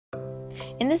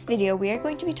In this video, we are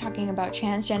going to be talking about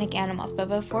transgenic animals, but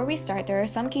before we start, there are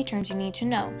some key terms you need to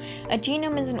know. A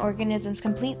genome is an organism's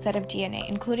complete set of DNA,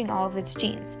 including all of its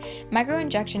genes.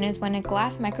 Microinjection is when a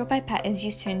glass micropipette is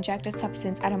used to inject a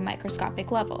substance at a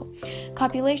microscopic level.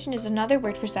 Copulation is another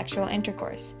word for sexual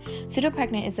intercourse.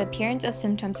 Pseudopregnant is the appearance of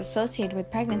symptoms associated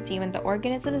with pregnancy when the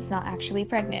organism is not actually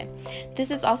pregnant. This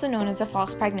is also known as a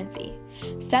false pregnancy.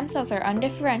 Stem cells are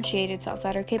undifferentiated cells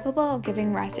that are capable of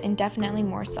giving rise to indefinitely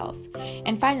more cells.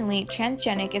 And finally,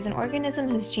 transgenic is an organism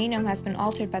whose genome has been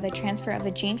altered by the transfer of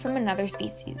a gene from another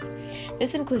species.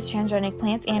 This includes transgenic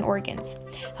plants and organs.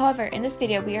 However, in this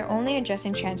video, we are only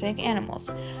addressing transgenic animals.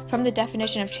 From the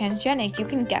definition of transgenic, you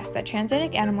can guess that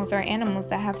transgenic animals are animals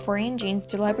that have foreign genes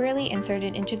deliberately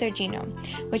inserted into their genome,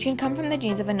 which can come from the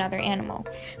genes of another animal.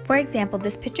 For example,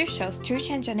 this picture shows two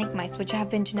transgenic mice which have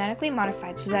been genetically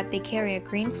modified so that they carry a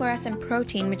green fluorescent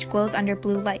protein which glows under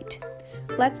blue light.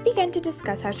 Let's begin to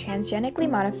discuss how transgenically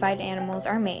modified animals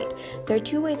are made. There are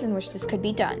two ways in which this could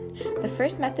be done. The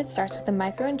first method starts with the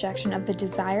microinjection of the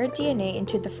desired DNA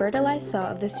into the fertilized cell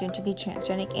of the soon-to-be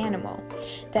transgenic animal.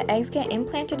 The eggs get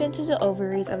implanted into the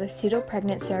ovaries of a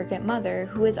pseudopregnant surrogate mother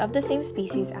who is of the same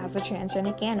species as the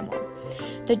transgenic animal.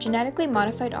 The genetically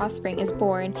modified offspring is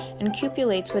born and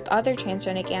copulates with other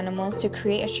transgenic animals to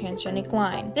create a transgenic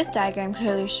line. This diagram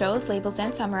clearly shows, labels,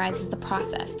 and summarizes the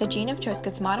process. The gene of choice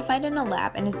gets modified in a lab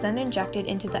and is then injected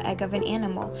into the egg of an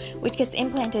animal, which gets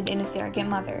implanted in a surrogate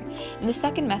mother. In the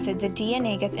second method, the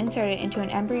DNA gets inserted into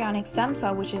an embryonic stem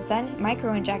cell, which is then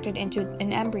microinjected into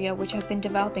an embryo which has been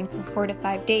developing for 4 to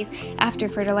 5 days after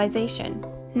fertilization.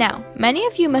 Now, many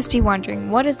of you must be wondering,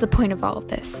 what is the point of all of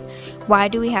this? Why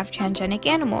do we have transgenic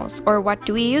animals, or what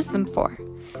do we use them for?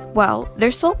 Well,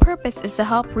 their sole purpose is to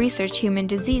help research human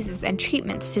diseases and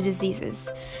treatments to diseases.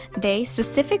 They,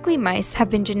 specifically mice, have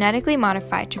been genetically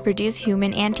modified to produce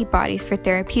human antibodies for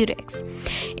therapeutics.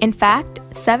 In fact,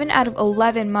 7 out of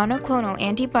 11 monoclonal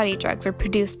antibody drugs were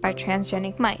produced by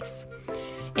transgenic mice.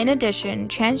 In addition,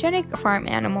 transgenic farm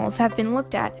animals have been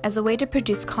looked at as a way to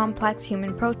produce complex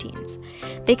human proteins.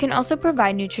 They can also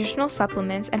provide nutritional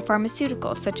supplements and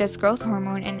pharmaceuticals such as growth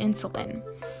hormone and insulin.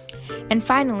 And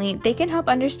finally, they can help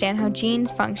understand how genes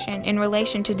function in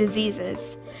relation to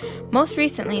diseases. Most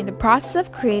recently, the process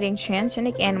of creating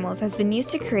transgenic animals has been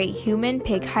used to create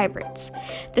human-pig hybrids.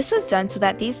 This was done so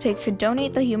that these pigs could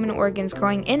donate the human organs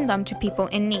growing in them to people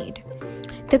in need.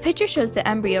 The picture shows the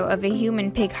embryo of a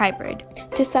human-pig hybrid.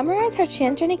 To summarize how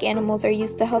transgenic animals are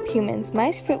used to help humans,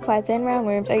 mice, fruit flies, and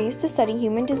roundworms are used to study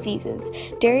human diseases.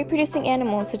 Dairy-producing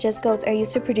animals such as goats are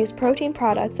used to produce protein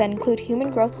products that include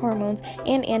human growth hormones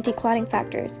and anti-clotting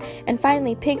factors. And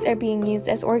finally, pigs are being used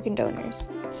as organ donors.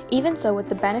 Even so, with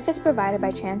the benefits provided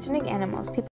by transgenic animals,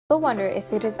 people wonder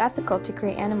if it is ethical to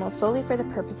create animals solely for the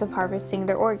purpose of harvesting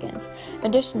their organs.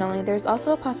 Additionally, there is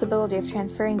also a possibility of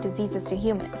transferring diseases to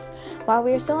humans. While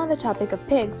we are still on the topic of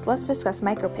pigs, let's discuss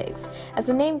micropigs. As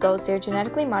the name goes, they are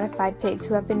genetically modified pigs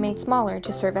who have been made smaller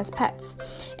to serve as pets.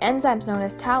 Enzymes known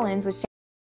as talons, which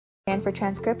stand for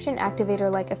transcription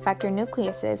activator-like effector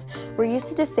nucleases, were used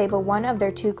to disable one of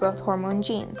their 2 growth hormone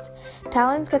genes.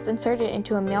 Talons gets inserted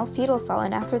into a male fetal cell,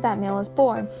 and after that male is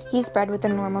born, he's bred with a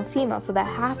normal female so that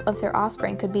half of their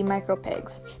offspring could be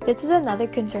micropigs. This is another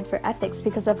concern for ethics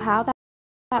because of how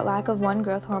that lack of one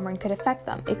growth hormone could affect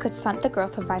them. It could stunt the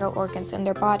growth of vital organs in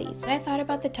their bodies. When I thought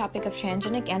about the topic of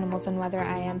transgenic animals and whether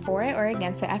I am for it or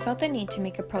against it, I felt the need to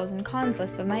make a pros and cons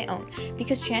list of my own,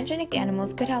 because transgenic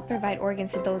animals could help provide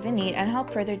organs to those in need and help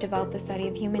further develop the study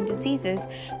of human diseases,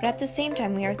 but at the same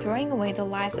time we are throwing away the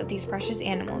lives of these precious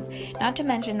animals, not to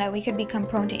mention that we could become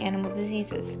prone to animal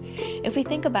diseases. If we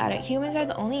think about it, humans are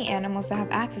the only animals that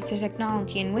have access to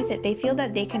technology, and with it they feel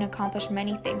that they can accomplish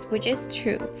many things, which is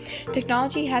true.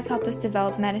 Technology has helped us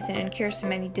develop medicine and cures to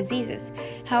many diseases.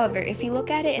 However, if you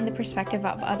look at it in the perspective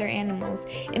of other animals,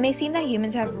 it may seem that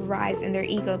humans have a rise in their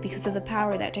ego because of the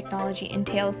power that technology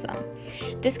entails them.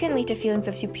 This can lead to feelings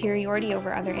of superiority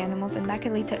over other animals, and that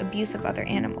can lead to abuse of other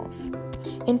animals.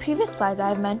 In previous slides, I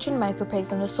have mentioned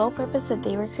micropigs and the sole purpose that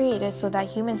they were created so that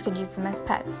humans could use them as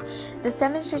pets. This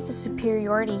demonstrates the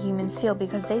superiority humans feel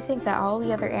because they think that all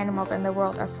the other animals in the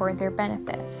world are for their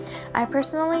benefit. I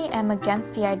personally am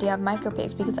against the idea of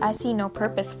micropigs because I see no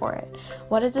purpose for it.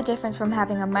 What is the difference from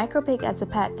having a micropig as a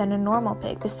pet than a normal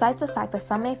pig, besides the fact that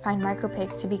some may find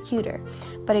micropigs to be cuter?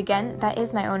 But again, that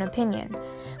is my own opinion.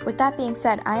 With that being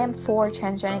said, I am for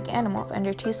transgenic animals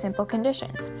under two simple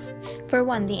conditions. For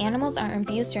one, the animals aren't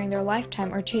abused during their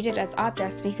lifetime or treated as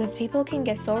objects, because people can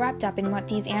get so wrapped up in what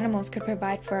these animals could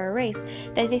provide for our race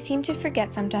that they seem to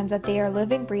forget sometimes that they are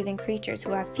living, breathing creatures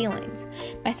who have feelings.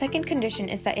 My second condition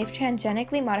is that if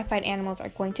transgenically modified animals are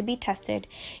going to be tested,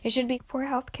 it should be for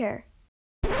health care.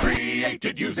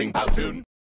 Created using Powtoon.